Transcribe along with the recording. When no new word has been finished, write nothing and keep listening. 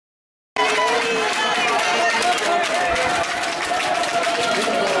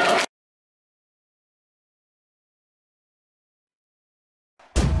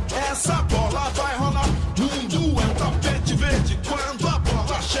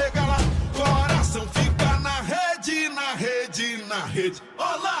hit.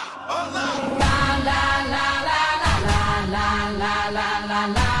 Hola, hola. La la la la la la la la la la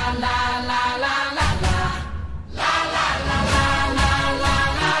la la la la la. La la la la la la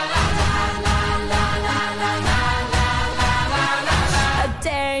la la la la la la la. I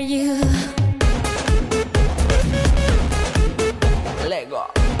dare you. Lego.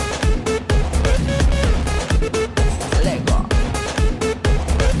 Lego.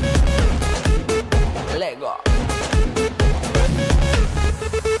 Lego.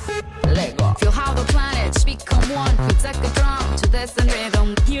 Lego. Feel how the planets become one. Beats like a drum to this and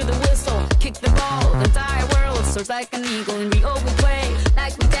rhythm. Hear the whistle, kick the ball. The entire world soars like an eagle. And we all we play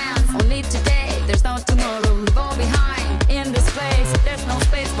like we dance. Only today, there's no tomorrow. Leave all behind in this place. There's no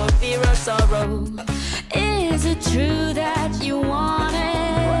space for fear or sorrow. Is it true that you want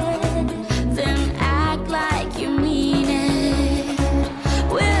it? Then act like you mean it.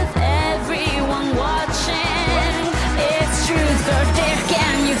 With everyone watching, it's truth or dare.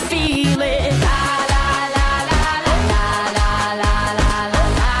 Can you feel it? La la la la la la la la la la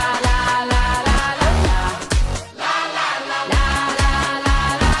la la la la. La la la la la la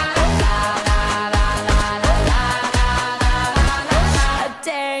la la la la. I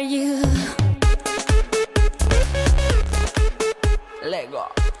dare you. Lego.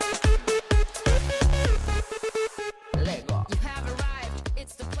 Lego. You have arrived.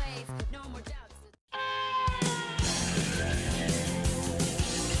 It's the place. No more doubts.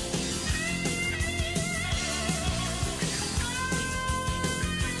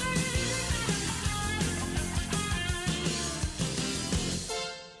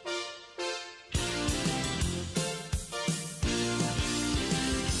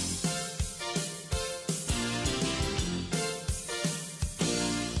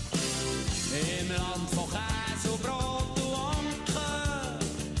 Im Land von Käse und Brot und Anken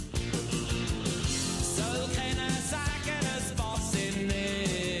soll keiner sagen, es passt ihm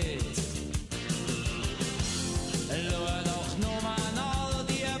nicht. Schau doch nur an all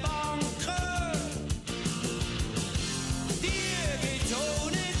die Banken, die gibt's auch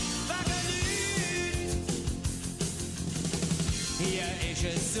nicht wegen nichts. Hier ist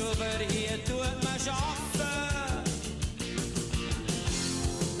es super, hier tut man arbeiten.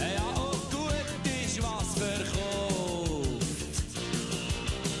 Ja, und gut ist was verkauft.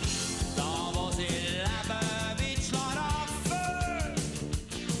 Da wo sie leben wie die Schlaraffen,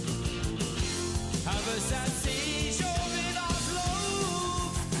 wissen sie schon, wie das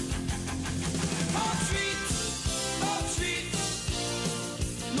läuft. Ab Schweiz,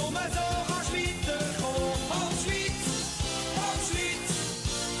 nur so kannst du weiterkommen. Ab Schweiz,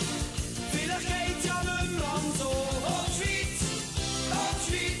 vielleicht geht's ja nicht mehr lang so. Ab Schweiz.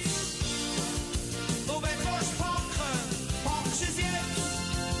 Und wenn du willst packen, packst es jetzt.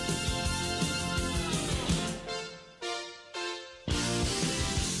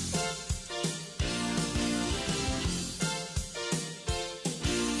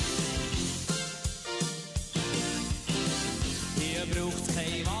 Hier braucht's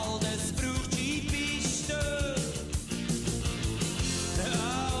kein Wald, es braucht Skipisten. Ja,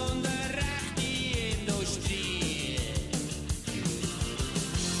 und eine rechte Industrie.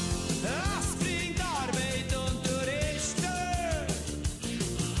 Das bringt Arbeit und Touristen.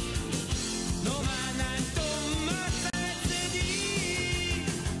 Nur wenn ein dummer setzt dich.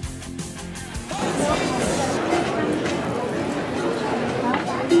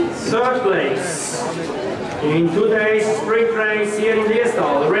 Third place in today's sprint race here in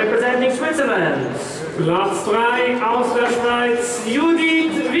Liestal, representing Switzerland. Platz 3 aus der Schweiz,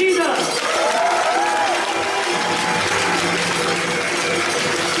 Judith Wieder.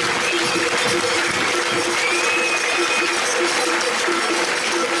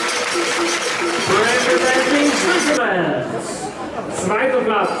 Representing Switzerland. Zweiter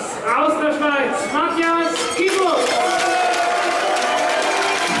Platz aus der Schweiz, Matthias Giebel.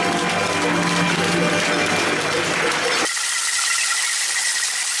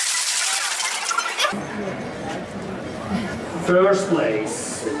 First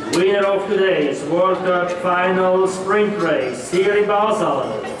place, winner of today's World Cup final sprint race here in Basel,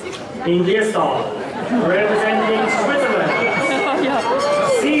 in Liestal, representing Switzerland.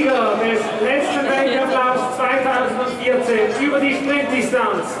 Sieger des letzten Weltcup-Laufs 2014 über die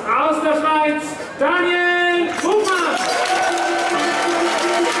Sprintdistanz aus der Schweiz, Daniel Buchmann.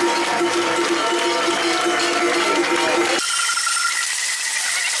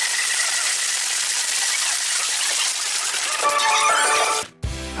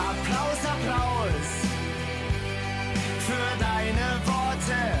 Applaus, Applaus für deine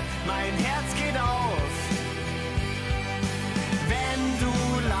Worte, mein Herz geht auf. Wenn du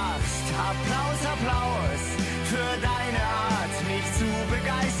lachst, Applaus, Applaus für deine Art, dich zu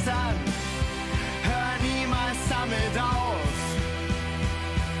begeistern. Hör niemals damit auf.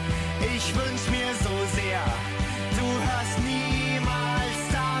 Ich wünsch mir so sehr, du hörst nie